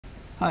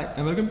Hi,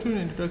 and welcome to an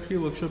introductory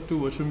workshop to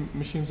virtual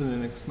machines in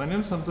Linux. My name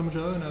is Hamza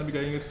Mujahid and I'll be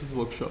guiding you through this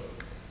workshop.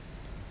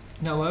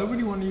 Now, why would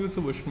you want to use a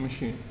virtual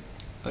machine?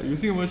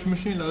 Using a virtual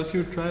machine allows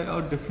you to try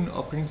out different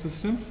operating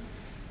systems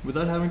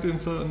without having to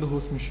install on the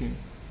host machine.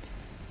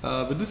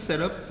 With this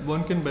setup,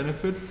 one can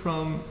benefit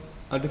from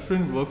a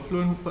different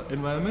workflow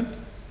environment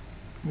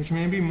which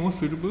may be more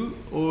suitable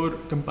or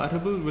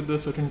compatible with a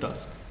certain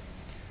task.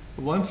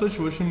 One such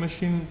virtual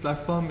machine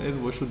platform is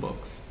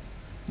VirtualBox.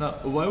 Now,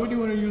 why would you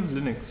want to use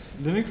Linux?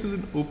 Linux is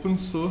an open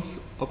source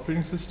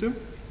operating system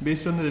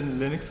based on the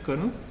Linux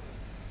kernel.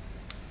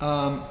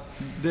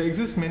 There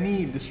exist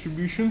many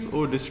distributions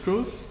or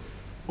distros,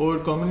 or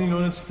commonly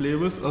known as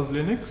flavors of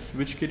Linux,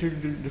 which cater to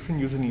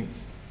different user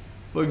needs.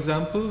 For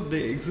example,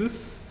 there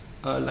exist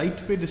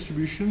lightweight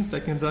distributions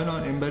that can run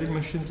on embedded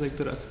machines like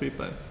the Raspberry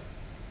Pi.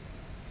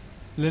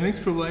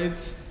 Linux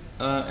provides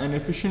an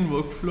efficient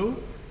workflow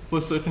for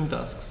certain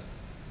tasks.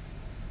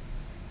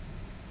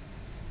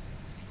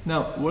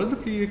 Now, what are the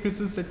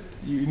prerequisites that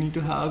you need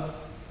to have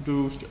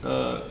to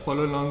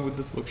follow along with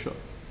this workshop?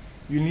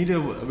 You need a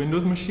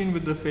Windows machine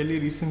with a fairly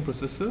recent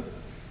processor,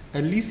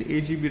 at least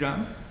 8 GB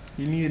RAM,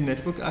 you need a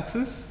network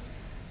access,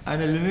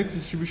 and a Linux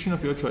distribution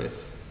of your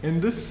choice.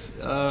 In this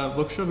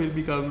workshop, we'll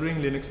be covering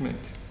Linux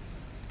Mint,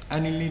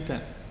 and you'll need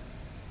time.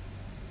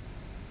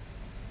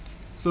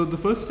 So the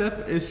first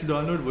step is to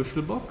download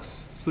VirtualBox.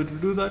 So to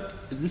do that,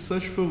 just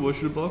search for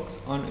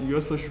VirtualBox on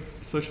your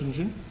search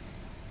engine,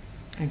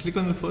 and click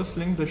on the first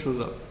link that shows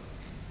up.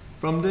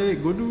 From there,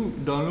 go to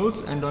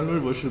Downloads and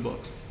download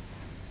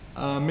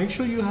VirtualBox. Make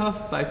sure you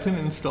have Python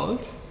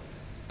installed.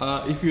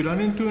 If you run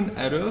into an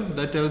error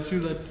that tells you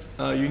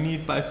that you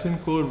need Python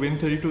core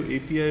Win32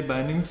 API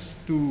bindings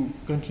to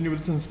continue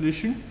with this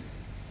installation,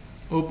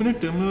 open a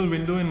terminal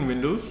window in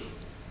Windows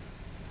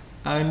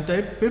and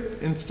type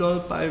pip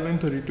install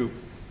pywin32.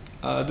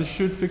 This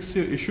should fix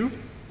your issue.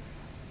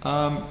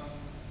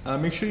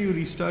 Make sure you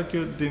restart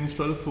the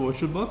installer for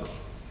VirtualBox,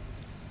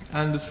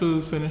 and this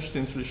will finish the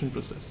installation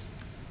process.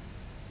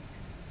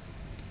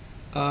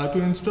 To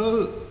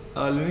install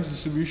a Linux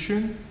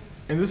distribution,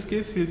 in this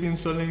case we'll be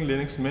installing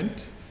Linux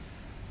Mint.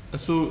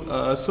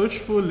 Search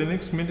for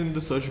Linux Mint in the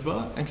search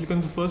bar and click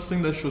on the first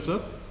link that shows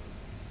up.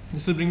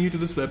 This will bring you to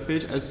this web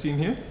page as seen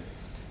here.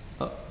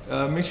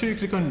 Make sure you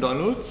click on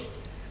Downloads,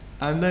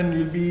 and then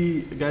you'll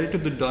be guided to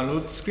the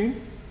download screen.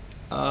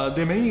 There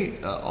are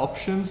many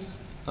options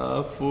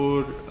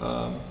for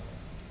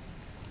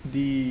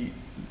the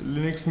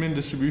Linux Mint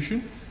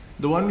distribution.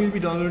 The one we'll be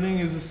downloading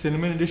is the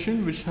Cinnamon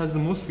edition, which has the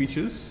most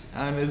features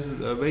and is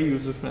very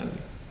user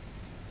friendly.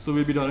 So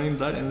we'll be downloading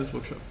that in this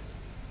workshop.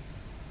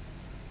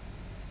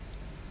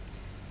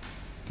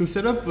 To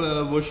set up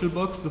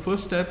VirtualBox, the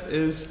first step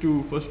is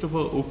to first of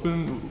all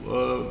open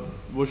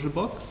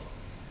VirtualBox,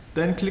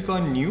 then click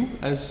on New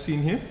as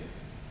seen here.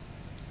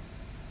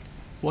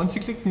 Once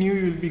you click New,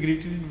 you'll be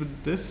greeted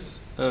with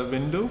this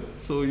window.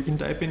 So you can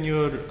type in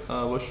your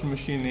virtual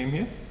machine name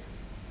here.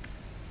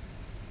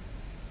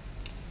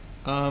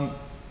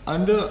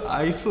 Under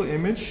ISO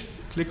image,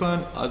 click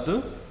on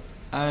Other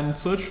and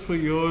search for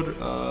your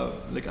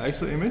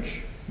ISO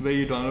image where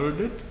you downloaded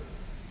it,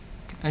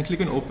 and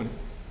click on Open.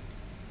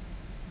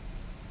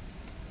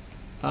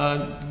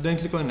 Then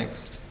click on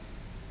Next.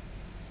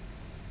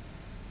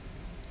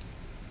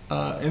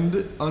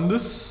 On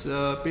this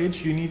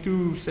page, you need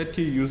to set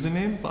your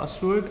username,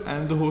 password,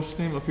 and the host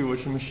name of your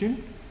virtual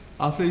machine.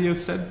 After you have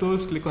set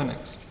those, click on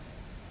Next.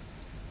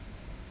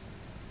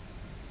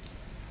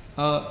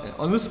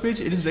 On this page,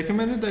 it is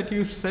recommended that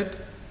you set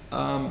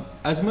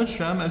as much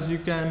RAM as you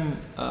can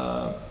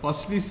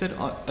possibly set,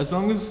 as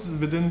long as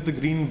within the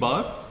green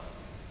bar.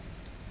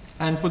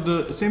 And for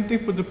the same thing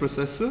for the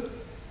processor,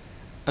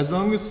 as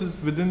long as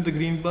it's within the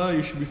green bar,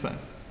 you should be fine.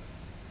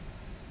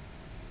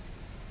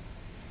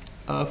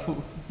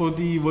 For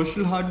the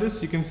virtual hard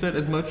disk, you can set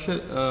as much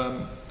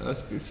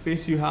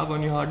space you have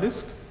on your hard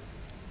disk.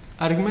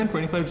 I recommend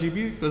 25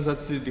 GB because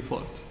that's the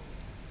default.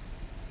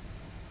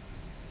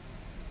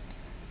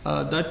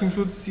 That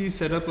concludes the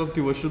setup of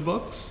the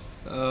VirtualBox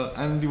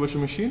and the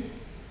virtual machine.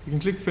 You can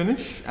click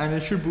Finish and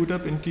it should boot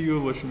up into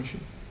your virtual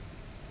machine,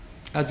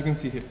 as you can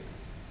see here.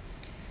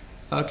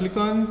 Click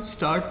on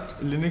Start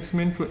Linux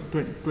Mint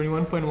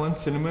 21.1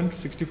 Cinnamon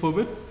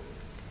 64-bit,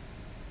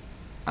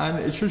 and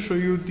it should show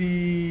you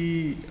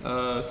the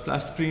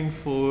splash screen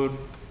for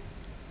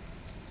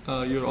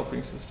your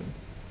operating system,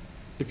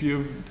 if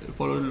you've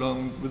followed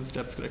along with the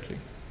steps correctly.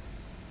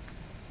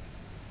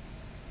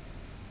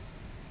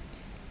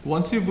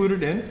 Once you've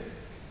booted in,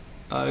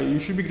 you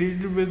should be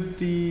greeted with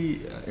the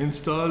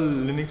Install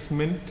Linux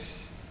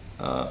Mint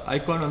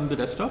icon on the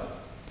desktop.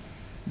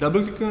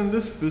 Double clicking on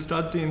this will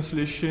start the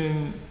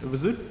installation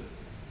wizard.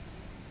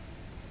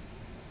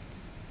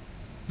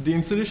 The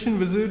installation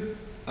wizard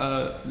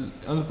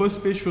on the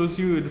first page shows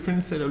you a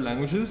different set of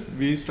languages.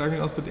 We're starting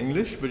off with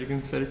English, but you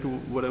can set it to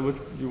whatever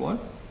you want.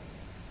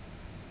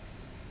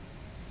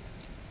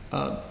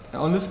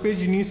 On this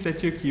page, you need to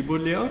set your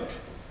keyboard layout.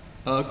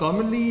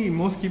 Commonly,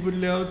 most keyboard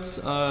layouts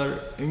are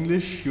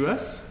English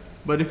US,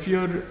 but if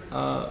your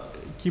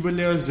keyboard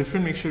layout is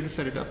different, make sure to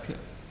set it up here.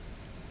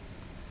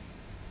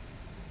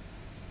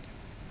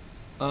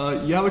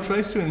 You have a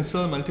choice to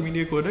install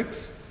multimedia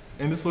codecs.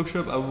 In this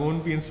workshop, I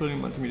won't be installing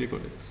multimedia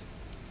codecs.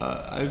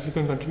 I'll click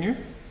on continue.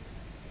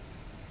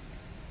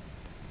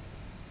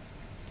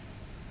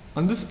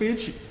 On this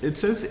page, it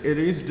says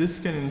erase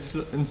disk and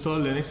install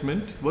Linux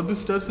Mint. What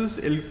this does is,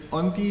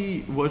 on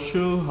the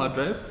virtual hard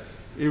drive,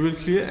 it will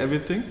clear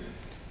everything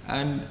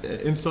and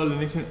install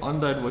Linux Mint on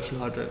that virtual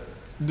hard drive.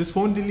 This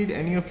won't delete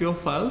any of your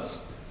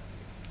files.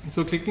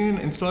 So clicking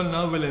install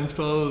now will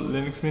install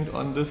Linux Mint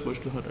on this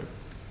virtual hard drive.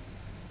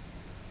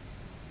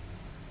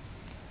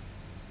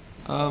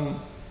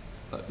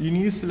 You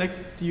need to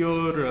select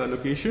your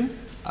location.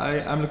 I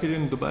am located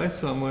in Dubai,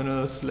 so I'm going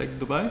to select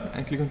Dubai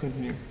and click on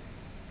continue.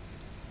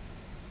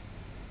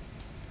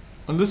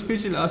 On this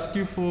page, it'll ask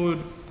you for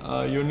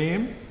your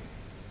name,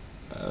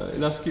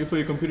 it'll ask you for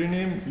your computer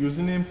name,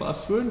 username,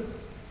 password.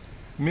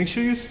 Make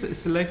sure you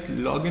select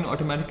login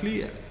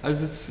automatically,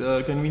 as it's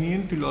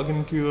convenient to log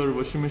into your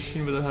virtual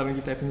machine without having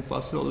to type in the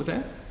password all the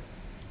time.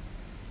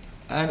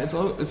 And it's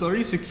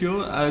already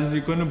secure, as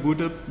you're going to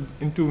boot up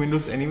into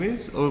Windows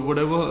anyways, or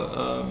whatever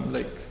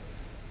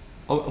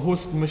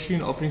host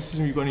machine operating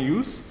system you're going to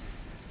use.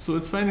 So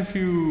it's fine if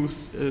you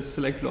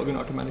select login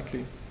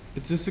automatically.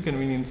 It's just a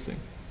convenience thing.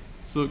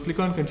 So click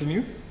on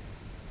continue.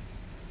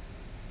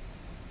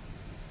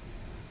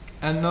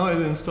 And now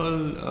it'll install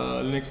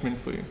Linux Mint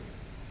for you.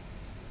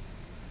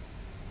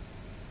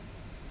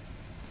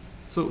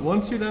 So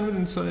once you're done with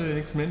installing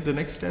Linux Mint, the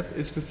next step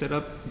is to set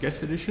up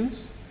guest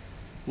editions.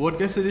 What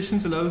guest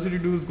editions allows you to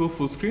do is go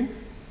full screen,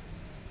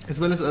 as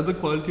well as other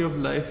quality of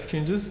life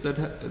changes that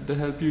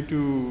help you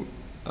to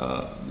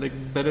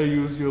better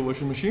use your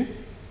virtual machine.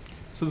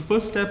 So the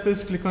first step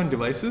is click on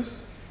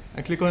devices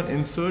and click on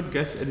insert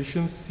guest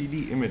editions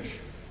CD image.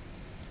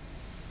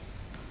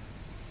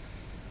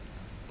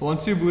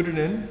 Once you boot it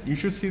in, you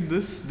should see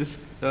this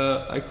disk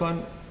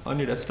icon on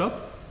your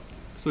desktop.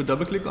 So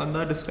double click on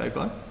that disk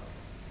icon.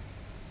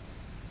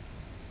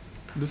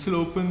 This will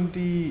open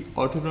the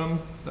autorun.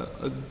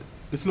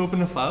 This will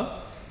open a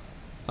file.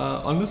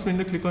 On this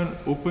window, click on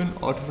open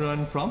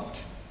autorun prompt.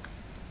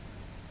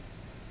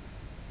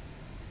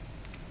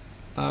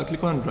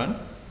 Click on run.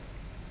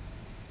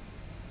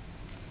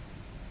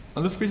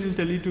 On this page, it will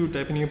tell you to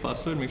type in your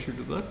password. Make sure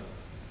to do that.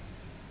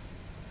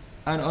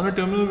 And on a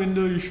terminal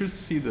window, you should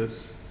see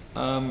this.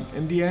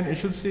 In the end, it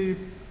should say,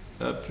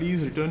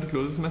 please return to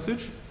close this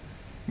message.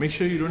 Make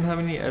sure you don't have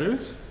any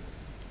errors.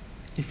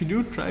 If you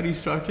do, try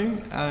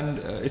restarting and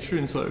it should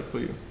install it for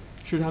you.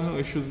 You should have no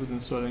issues with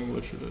installing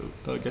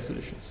virtual guest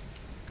editions.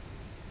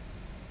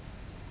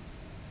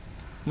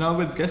 Now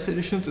with guest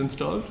editions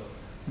installed,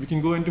 we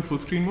can go into full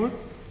screen mode.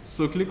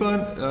 So click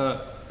on,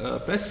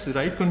 press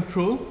right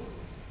control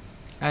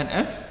and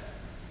F.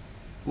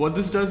 What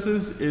this does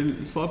is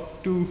it'll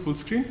swap to full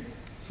screen.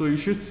 So you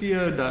should see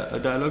a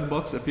dialog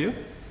box appear.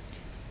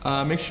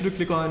 Make sure to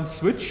click on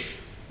switch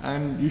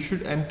and you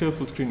should enter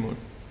full screen mode.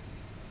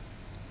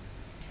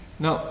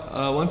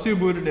 Now, once you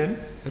boot it in,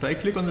 right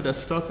click on the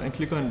desktop and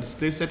click on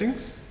display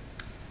settings.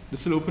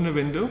 This will open a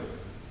window.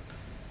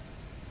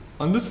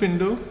 On this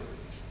window,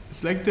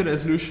 select the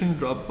resolution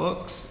drop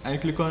box and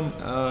click on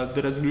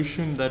the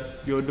resolution that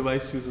your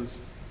device uses.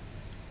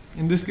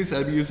 In this case,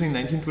 I'll be using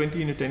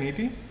 1920 into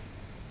 1080.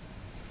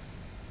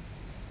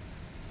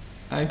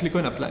 And click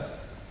on apply.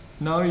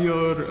 Now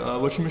your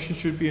virtual machine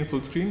should be in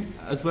full screen,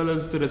 as well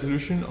as the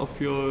resolution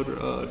of your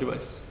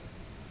device.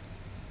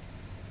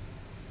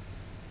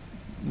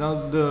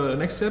 Now the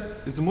next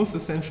step is the most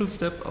essential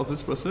step of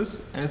this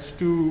process, and it's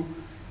to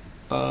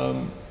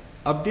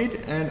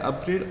update and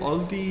upgrade all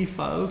the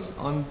files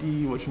on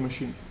the virtual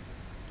machine.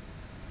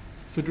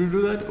 So to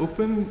do that,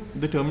 open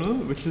the terminal,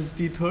 which is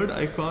the third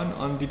icon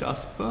on the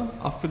taskbar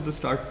after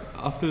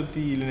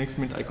the Linux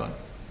Mint icon.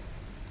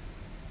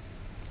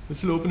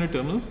 This will open a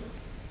terminal.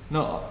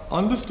 Now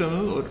on this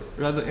terminal, or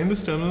rather in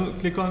this terminal,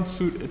 click on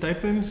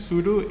type in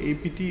sudo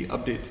apt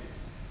update.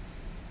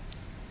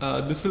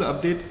 This will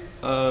update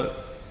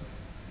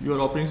your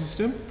operating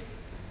system.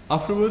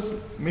 Afterwards,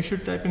 make sure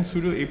to type in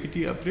sudo apt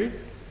update,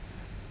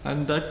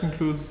 and that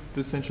concludes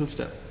the essential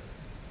step.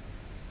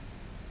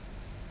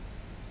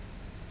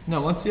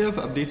 Now once you have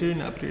updated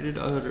and upgraded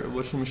our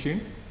virtual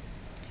machine,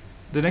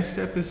 the next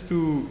step is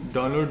to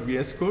download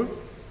VS Code.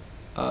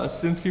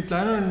 Since we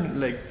plan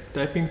on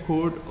typing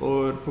code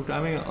or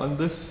programming on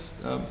this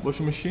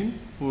virtual machine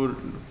for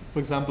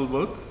example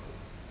work,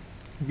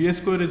 VS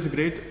Code is a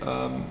great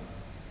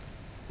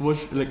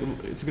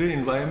it's a great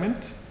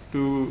environment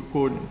to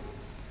code in.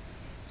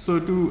 So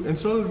to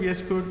install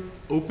VS Code,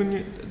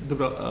 open the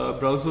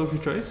browser of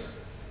your choice.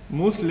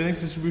 Most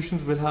Linux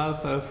distributions will have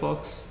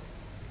Firefox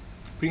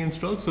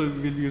pre-installed, so we'll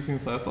be using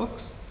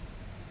Firefox.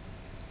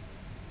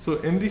 So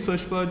in the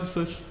search bar, just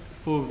search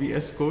for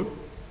VS Code.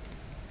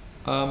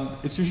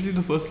 It's usually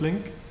the first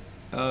link.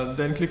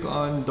 Then click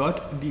on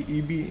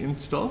 .deb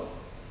install.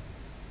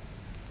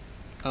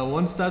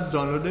 Once that's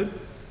downloaded,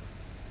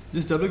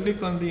 just double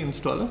click on the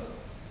installer.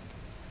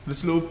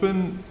 This will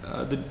open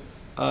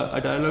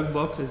a dialog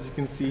box, as you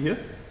can see here.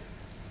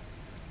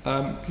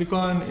 click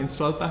on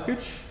install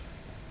package,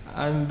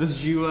 and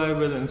this GUI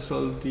will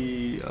install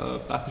the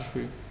package for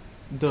you,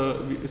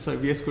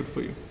 VS Code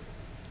for you.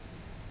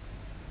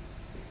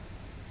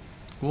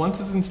 Once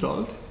it's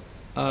installed,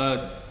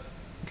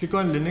 click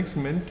on Linux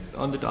Mint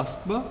on the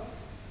taskbar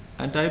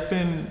and type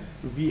in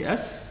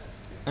VS,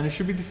 and it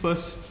should be the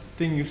first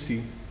thing you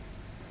see.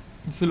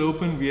 This will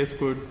open VS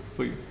Code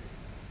for you.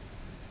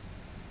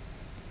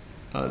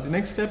 The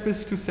next step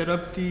is to set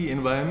up the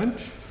environment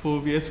for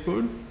VS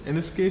Code. In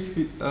this case,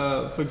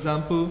 for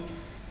example,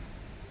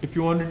 if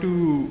you wanted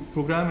to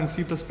program in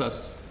C++,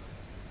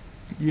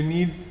 you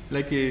need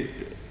like a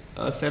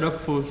setup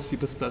for C++,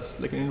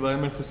 like an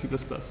environment for C++.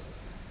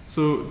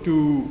 So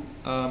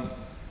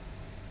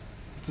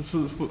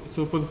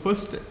for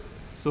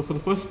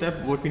the first step,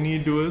 what we need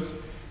to do is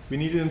we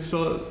need to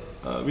install,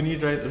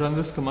 run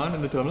this command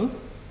in the terminal.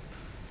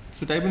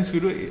 So type in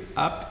sudo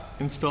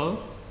apt install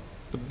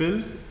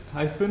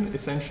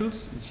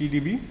build-essentials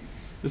gdb.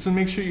 This will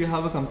make sure you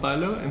have a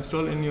compiler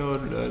installed in your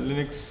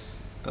Linux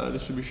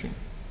distribution.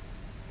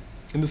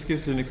 In this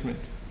case, Linux Mint.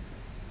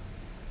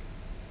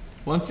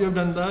 Once you have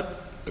done that,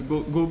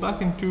 go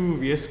back into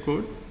VS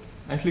Code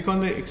and click on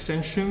the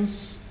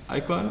extensions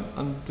icon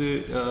on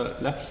the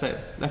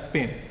left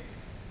pane.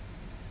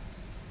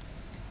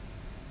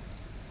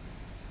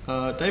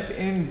 Type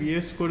in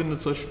VS Code in the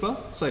search bar.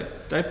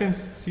 Type in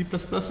C++ in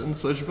the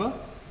search bar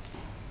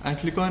and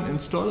click on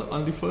install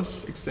on the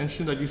first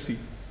extension that you see.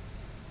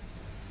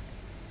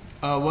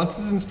 Once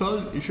it's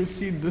installed, you should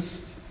see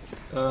this.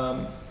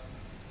 The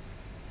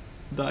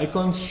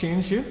icons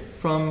change here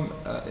from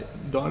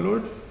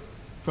download,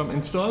 from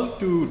install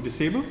to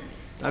disable.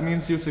 That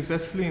means you've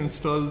successfully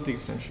installed the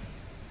extension.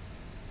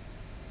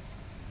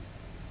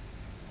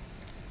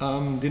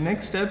 The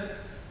next step,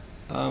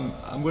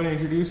 I'm going to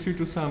introduce you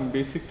to some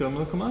basic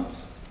terminal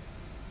commands.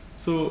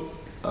 So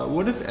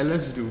what does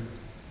ls do?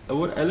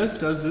 What ls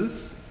does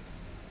is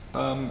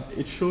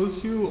it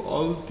shows you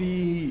all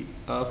the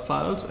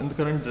files in the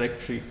current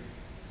directory.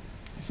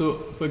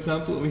 So for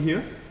example, over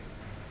here,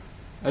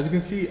 as you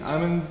can see,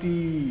 I'm in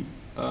the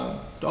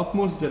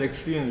topmost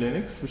directory in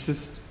Linux, which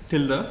is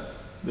tilde,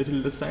 the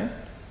tilde sign.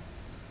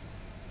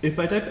 If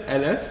I type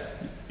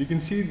ls, you can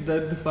see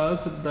that the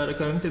files that are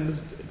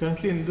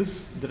currently in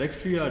this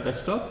directory are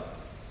desktop,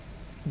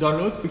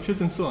 downloads, pictures,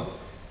 and so on.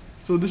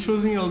 So this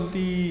shows me all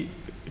the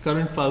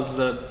current files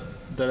that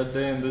are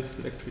there in this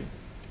directory.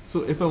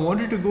 So if I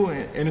wanted to go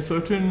in a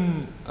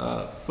certain,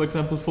 for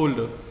example,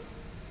 folder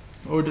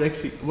or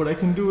directory, what I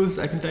can do is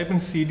I can type in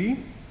cd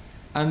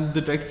and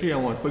the directory I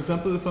want. For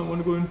example, if I want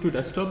to go into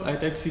desktop, I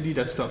type cd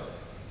desktop.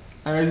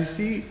 And as you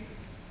see,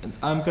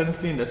 I'm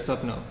currently in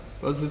desktop now,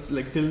 because it's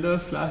like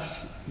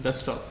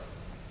tilde/desktop.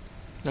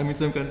 That means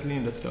I'm currently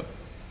in desktop.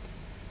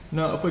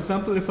 Now, for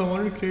example, if I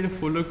wanted to create a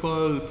folder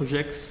called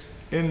projects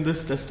in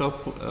this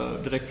desktop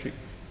directory,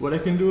 what I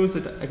can do is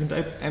that I can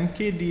type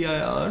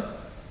mkdir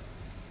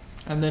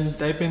and then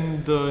type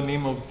in the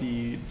name of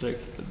the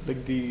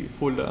the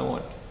folder I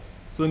want.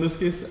 So in this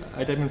case,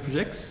 I type in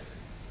projects.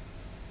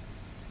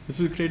 This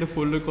will create a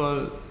folder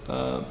called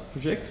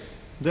projects.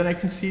 Then I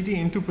can cd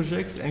into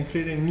projects and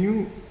create a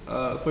new,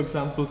 for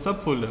example,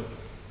 subfolder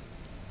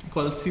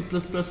called C++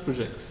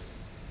 projects.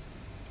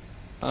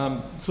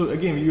 So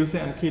again, we use the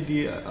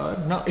mkdir.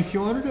 Now, if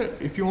you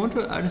want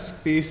to add a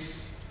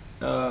space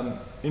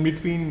in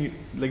between,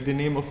 like the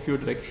name of your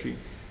directory,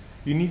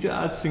 you need to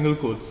add single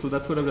quotes. So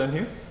that's what I've done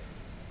here.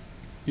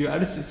 You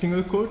add a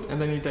single quote and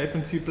then you type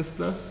in C++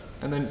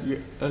 and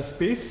then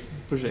space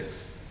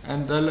projects,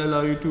 and that'll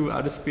allow you to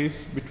add a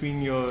space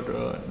between your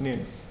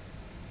names.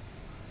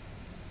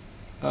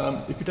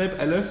 If you type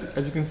ls,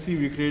 as you can see,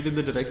 we created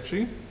the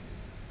directory.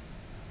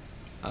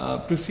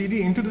 To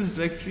cd into this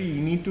directory,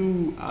 you need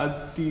to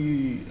add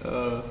the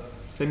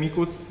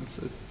semiquotes,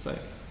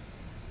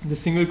 the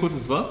single quotes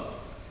as well.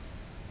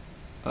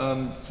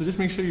 So just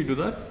make sure you do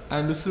that,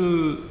 and this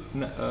will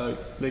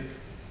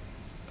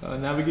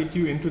navigate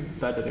you into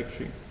that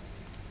directory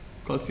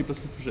called C++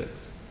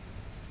 projects.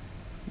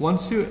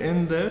 Once you're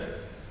in there,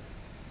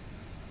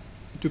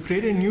 to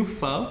create a new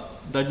file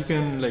that you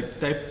can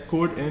type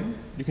code in,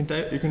 in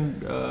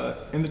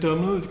the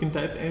terminal you can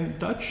type in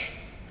touch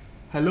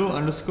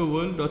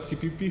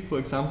hello_world.cpp, for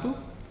example,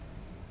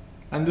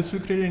 and this will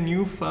create a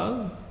new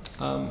file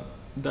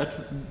that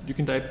you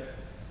can type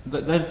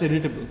that's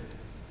editable.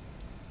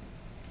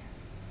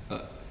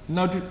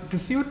 Now to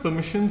see what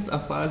permissions a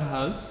file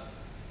has,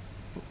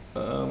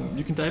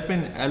 you can type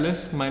in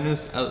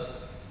ls-l.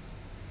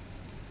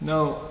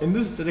 Now in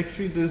this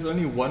directory there's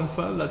only one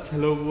file, that's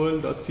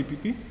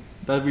hello_world.cpp,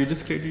 that we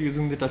just created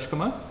using the touch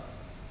command.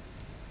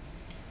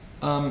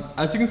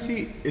 As you can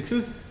see, it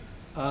says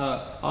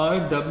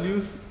rw-rw-r.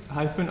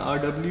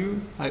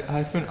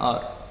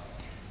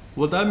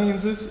 What that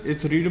means is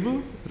it's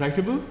readable,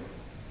 writable,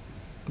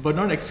 but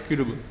not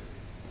executable.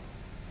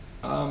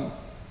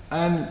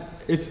 And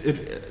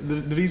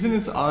the reason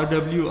is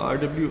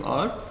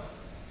rw-r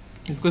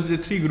is because there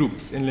are three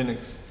groups in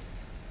Linux.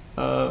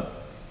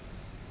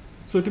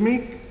 So to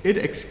make it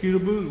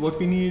executable, what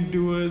we need to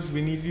do is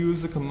we need to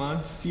use the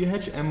command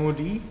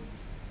chmod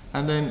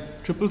and then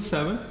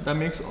 777. That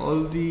makes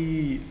all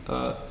the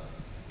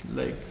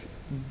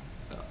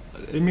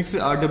it makes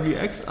it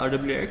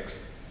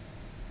rwx.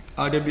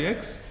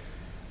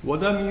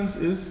 What that means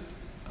is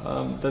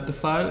that the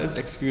file is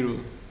executable.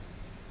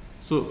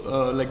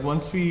 So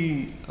once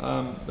we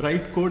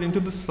write code into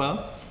this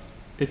file,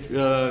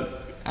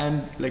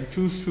 and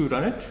choose to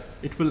run it,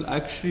 it will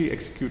actually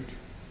execute.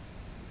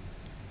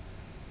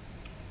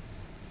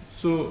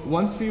 So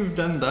once we've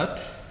done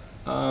that,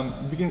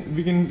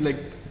 we can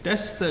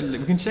test that.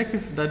 We can check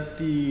if that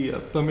the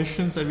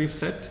permissions that we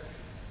set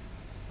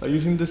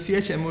using the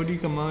chmod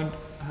command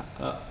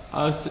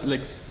are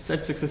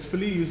set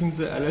successfully using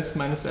the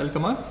ls-l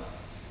command.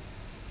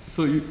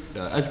 So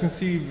as you can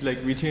see,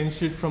 we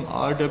changed it from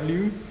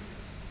rw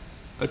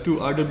to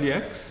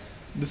rwx.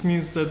 This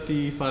means that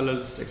the file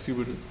is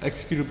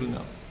executable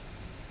now.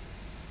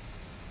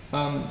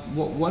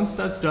 Once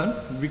that's done,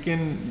 we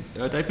can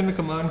type in the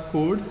command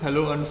code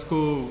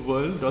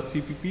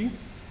hello_world.cpp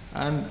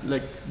and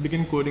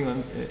begin coding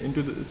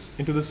into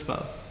this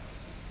file.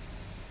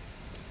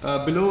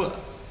 Below,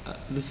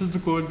 this is the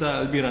code that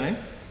I'll be running.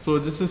 So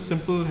this is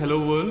simple hello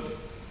world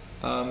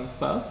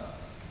file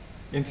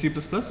in C++.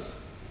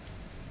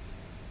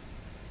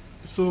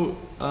 So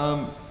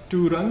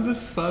to run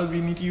this file,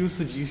 we need to use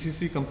the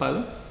GCC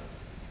compiler.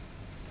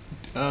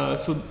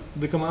 So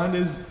the command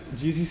is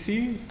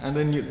gcc and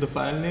then the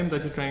file name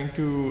that you're trying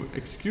to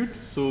execute,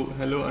 so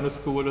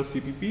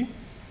hello_world.cpp,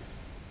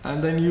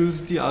 and then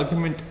use the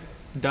argument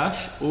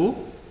 -o,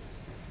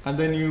 and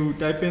then you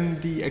type in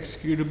the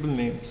executable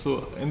name.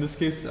 So in this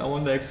case, I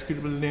want the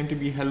executable name to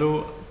be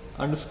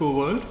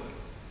hello_world.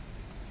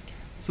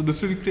 So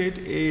this will create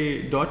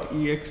a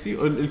 .exe,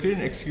 or it will create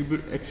an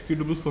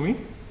executable for me.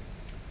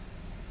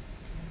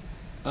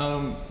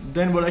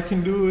 Then what I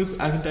can do is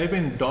I can type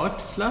in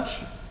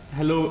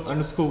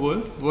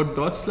 /hello_world. What /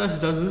 does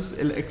is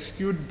it'll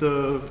execute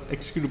the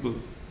executable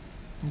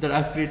that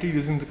I've created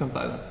using the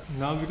compiler.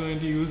 Now we're going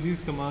to use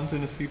these commands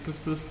in a C++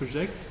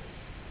 project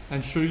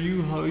and show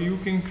you how you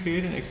can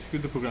create and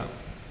execute the program.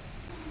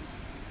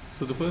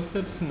 So the first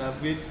step is to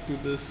navigate to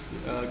this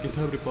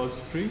GitHub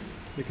repository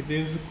that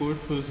contains the code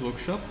for this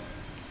workshop.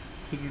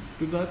 So to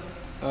do that,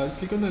 just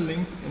click on the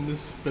link in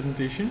this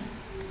presentation.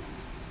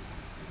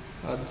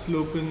 This will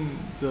open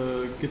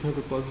the GitHub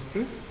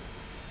repository.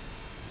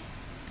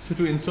 So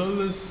to install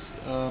this,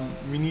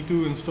 we need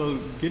to install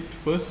Git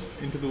first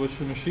into the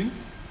virtual machine.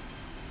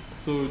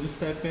 So just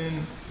type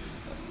in,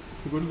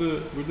 so go to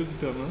the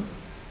terminal,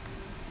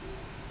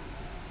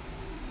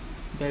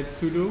 type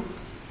sudo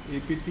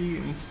apt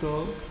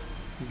install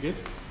git,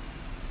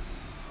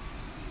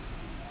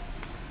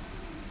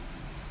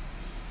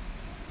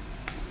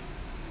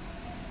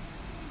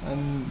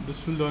 and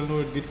this will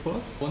download git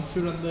first. Once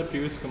you run the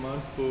previous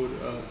command for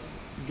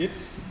git,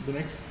 the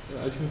next,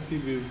 as you can see,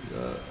 we've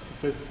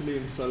successfully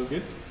installed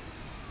git.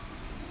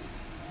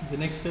 The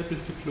next step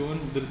is to clone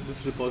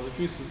this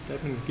repository. So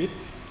type in git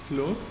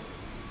clone,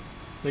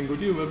 then go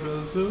to your web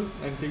browser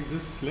and take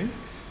this link.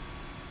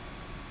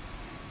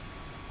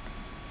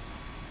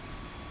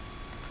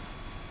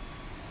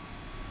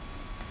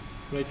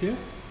 Right here.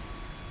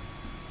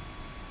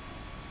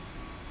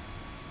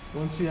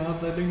 Once you have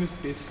that link,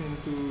 just paste it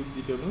into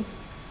the terminal.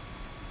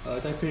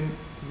 Type in,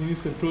 you can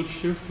use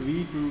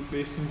Ctrl+Shift+V to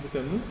paste into the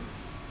terminal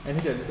and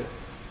hit enter.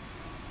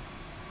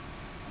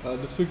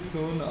 This will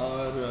clone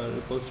our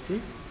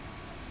repository.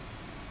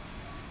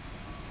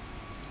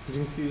 As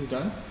you can see, is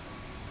done.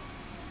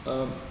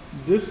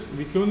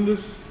 We clone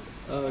this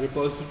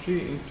repository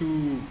into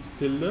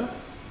tilde.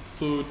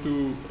 So to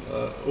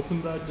open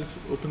that, just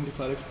open the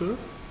File Explorer,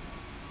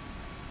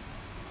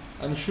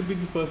 and it should be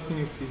the first thing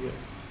you see here.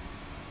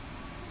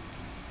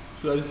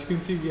 So as you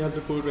can see, we have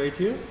the code right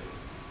here.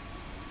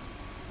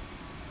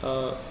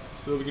 So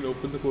we can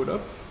open the code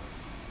up.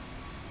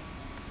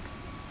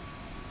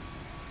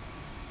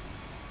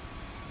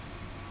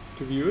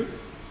 To view it.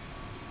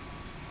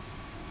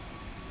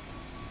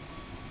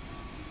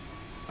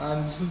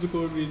 And this is the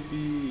code we'll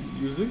be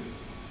using.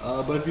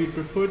 But we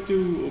prefer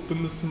to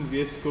open this in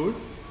VS Code.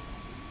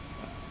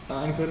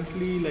 And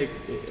currently,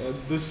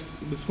 this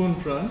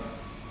won't run,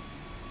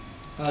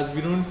 as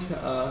we don't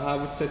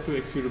have it set to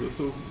executable.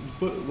 So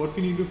what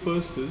we need to do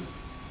first is,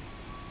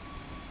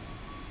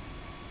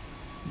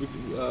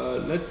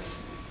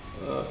 let's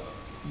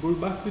go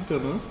back to the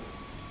terminal.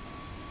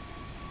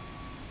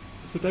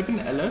 So type in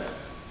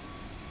ls.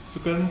 So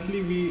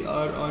currently we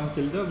are on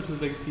tilde, which is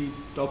the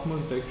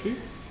topmost directory.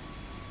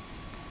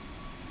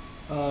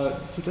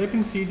 So type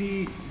in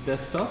cd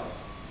desktop,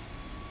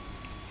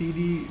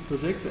 cd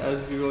projects,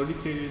 as we've already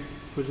created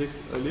projects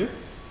earlier.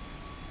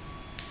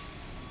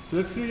 So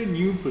let's create a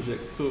new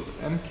project. So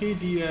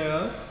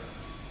mkdir,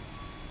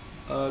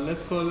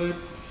 let's call it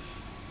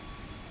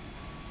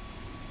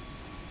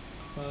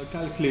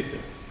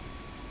calculator.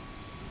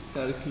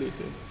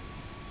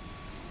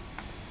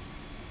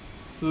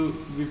 So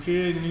we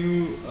create a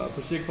new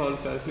project called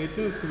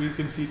calculator, so we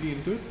can cd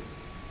into it.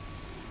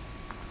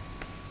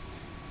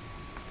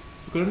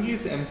 So currently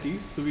it's empty,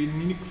 so we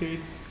need to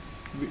create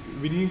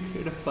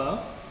a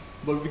file.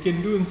 What we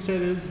can do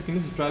instead is we can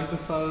just drag the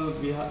file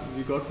we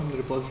got from the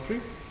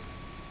repository.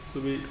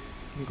 So we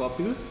can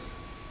copy this,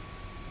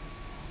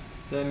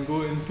 then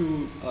go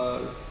into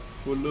our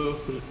folder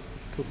for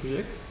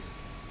projects.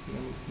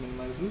 Let me just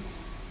minimize this.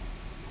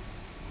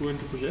 Go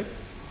into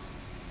projects.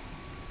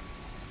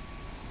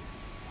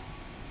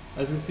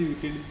 As you can see, we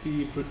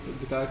created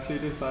the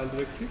calculator file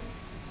directory,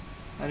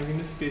 and we can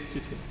just paste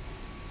it here.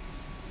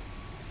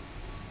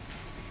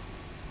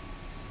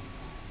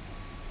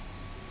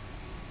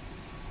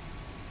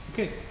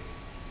 Okay,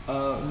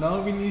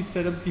 now we need to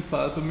set up the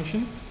file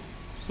permissions.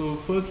 So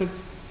first let's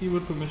see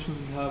what permissions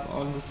we have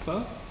on this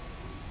file.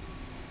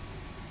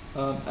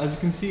 As you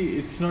can see,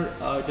 it's not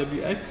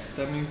RWX,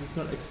 that means it's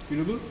not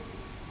executable.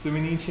 So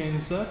we need to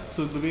change that.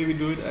 So the way we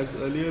do it as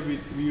earlier, we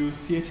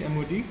use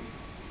chmod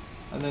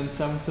and then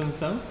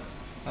 777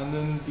 and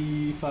then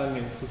the file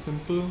name. So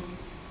simple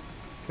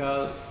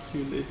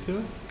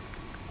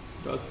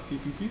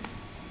calculator.cpp.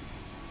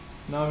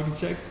 Now we can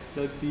check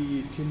that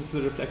the changes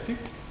are reflecting.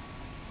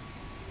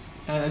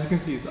 And as you can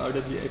see, it's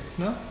RWX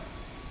now,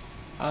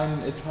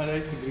 and it's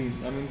highlighted green.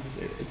 That means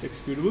it's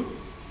executable.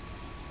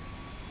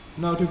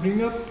 Now to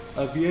bring up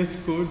a VS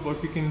Code, what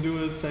we can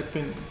do is type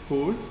in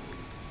code,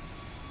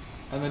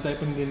 and then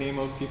type in the name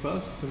of the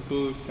file, so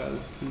simple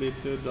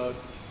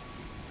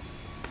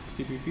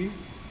calculator.cpp,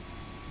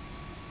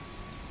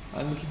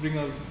 and this will bring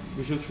up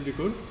Visual Studio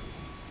Code.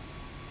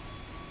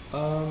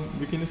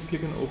 We can just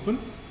click on open.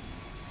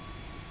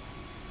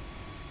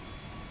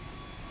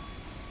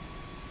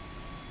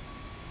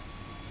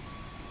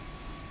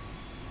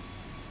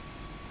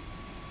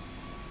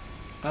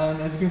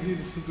 And as you can see,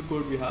 this is the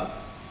code we have.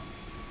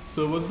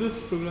 So what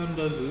this program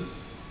does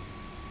is,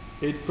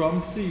 it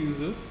prompts the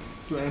user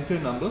to enter a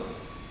number,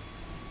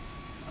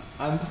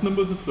 and this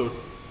number is a float.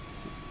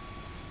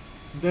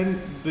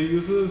 Then the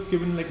user is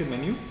given like a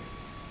menu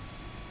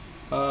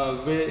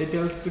where it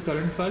tells the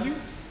current value.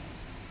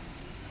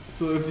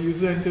 So if the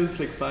user enters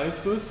like 5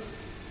 first,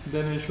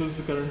 then it shows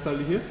the current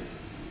value here.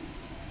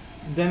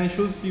 Then it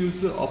shows the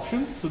user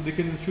options, so they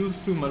can choose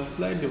to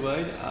multiply,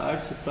 divide,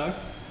 add, subtract,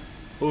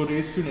 or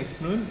raise to an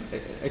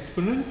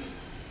exponent,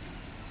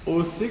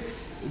 or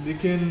 6, they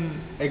can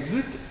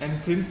exit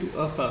and print to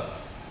a file.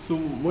 So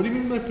what do you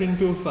mean by print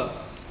to a file?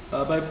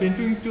 By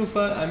printing to a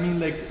file, I mean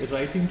like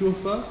writing to a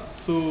file.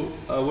 So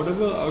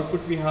whatever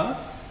output we have,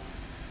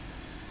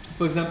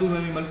 for example,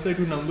 when we multiply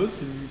two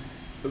numbers,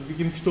 we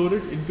can store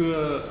it into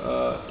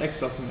a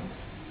text document.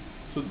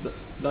 So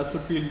that's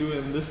what we'll do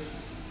in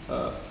this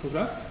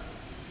program.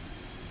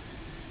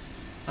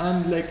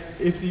 And like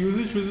if the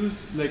user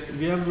chooses, like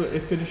we have an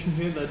if condition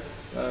here that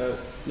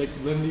like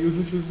when the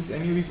user chooses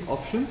any of these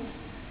options,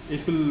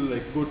 it will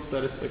like go to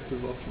the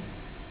respective option.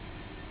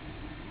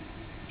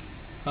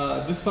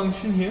 This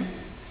function here,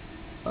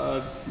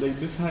 like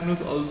this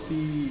handles all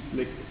the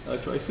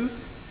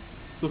choices.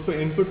 So for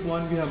input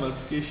 1 we have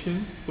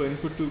multiplication, for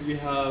input 2 we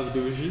have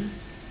division,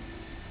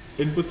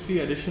 input 3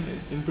 addition,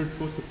 input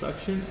 4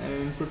 subtraction, and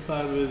input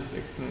 5 is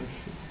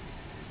exponential.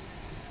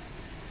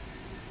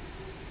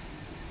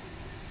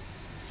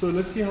 So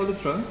let's see how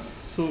this runs.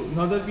 So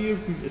now that we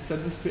have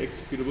set this to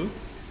executable,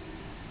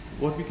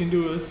 what we can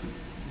do is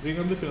bring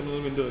up the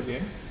terminal window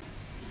again.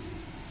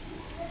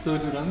 So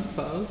to run the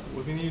file,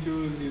 what we need to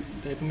do is you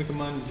type in the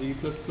command g++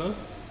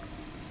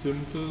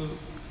 simple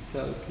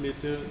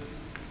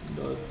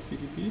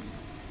calculator.cpp,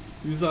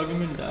 use the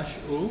argument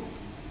 -o,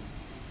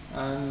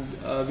 and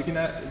we can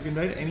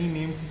write any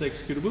name for the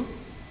executable.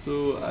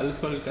 So I'll just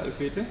call it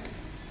calculator.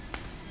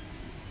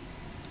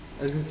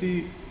 As you can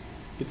see,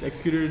 it's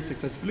executed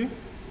successfully.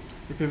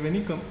 If you have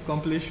any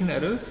compilation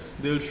errors,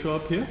 they will show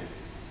up here.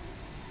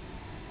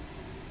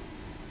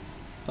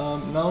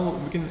 Now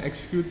we can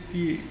execute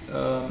the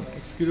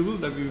executable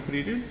that we've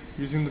created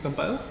using the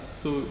compiler.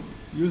 So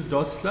use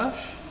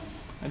 //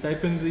 and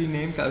type in the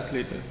name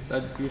calculator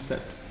that you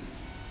set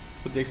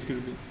for the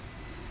executable.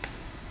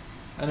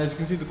 And as you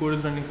can see, the code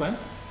is running fine.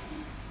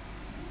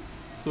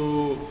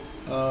 So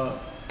I'll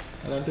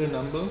enter a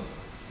number.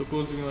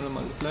 Suppose we want to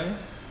multiply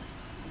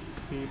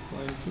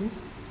 3.2.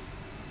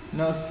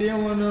 Now say I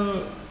want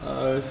to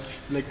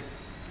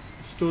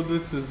store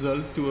this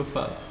result to a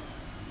file.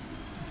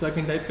 So I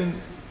can type in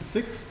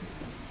 6,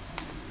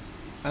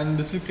 and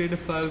this will create a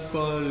file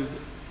called,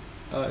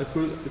 if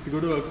you go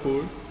to our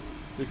code,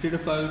 we'll create a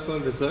file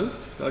called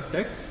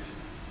result.txt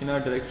in our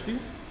directory,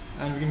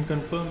 and we can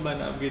confirm by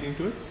navigating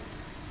to it.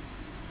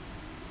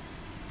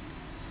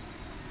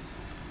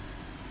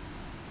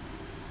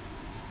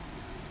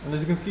 And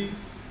as you can see,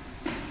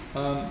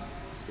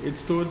 it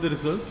stored the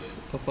result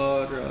of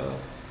our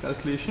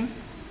calculation.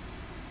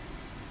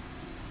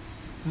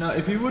 Now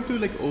if we were to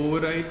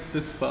overwrite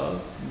this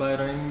file by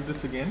running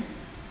this again,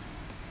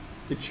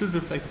 it should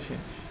reflect the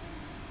change.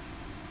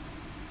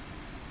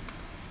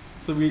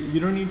 So we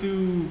don't need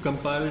to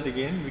compile it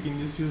again, we can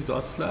just use //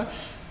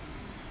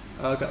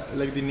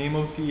 like the name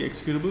of the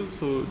executable,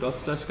 so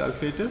 //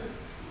 calculator,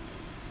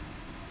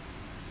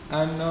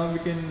 and now we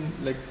can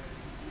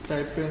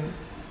type in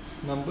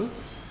numbers.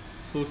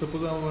 So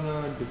suppose I want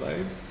to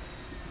divide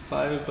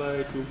 5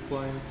 by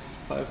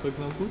 2.5 for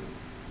example,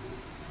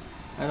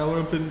 and I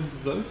want to print this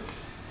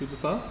result to the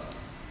file.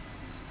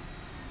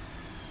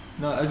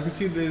 Now as you can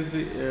see, there is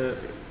the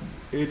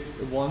it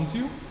warns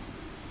you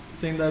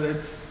saying that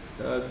it's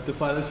the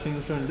file is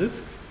changed on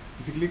disk.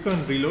 If you click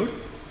on reload,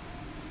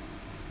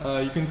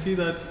 you can see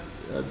that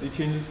the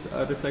changes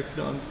are reflected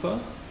on the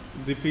file.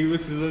 The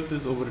previous result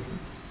is overwritten.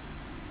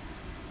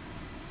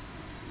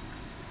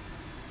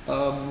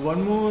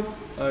 One more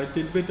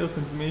tidbit of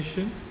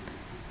information.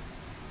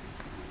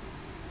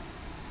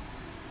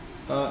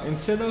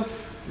 Instead of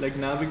like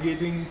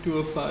navigating to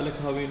a file like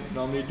how we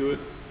normally do it,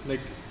 like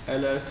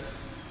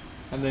ls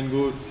and then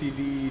go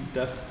cd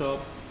desktop,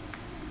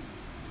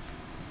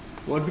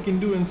 what we can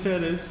do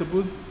instead is,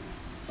 suppose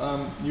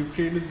you've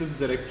created this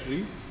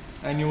directory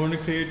and you want to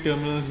create a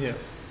terminal here.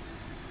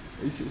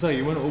 Sorry,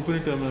 you want to open a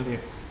terminal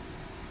here.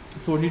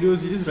 So what you do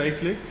is you just right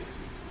click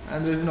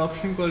and there's an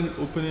option called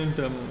open in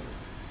terminal.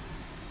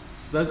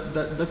 So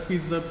that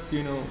speeds up,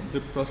 you know,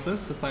 the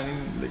process of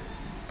finding like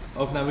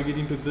of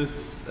navigating to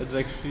this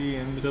directory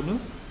in the terminal,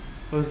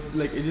 because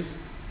like it just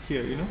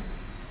here, you know.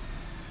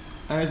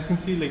 And as you can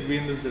see, like we're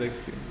in this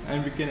directory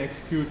and we can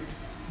execute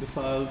the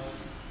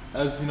files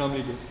as we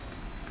normally do.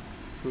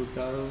 So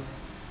Carol,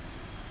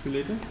 see you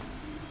later.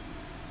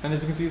 And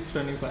as you can see, it's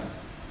running fine.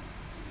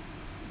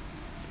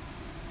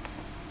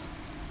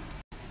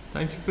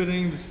 Thank you for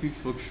attending this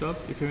week's workshop.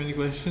 If you have any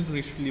questions,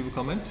 make sure to leave a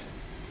comment.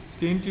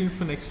 Stay tuned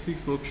for next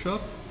week's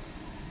workshop.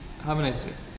 Have a nice day.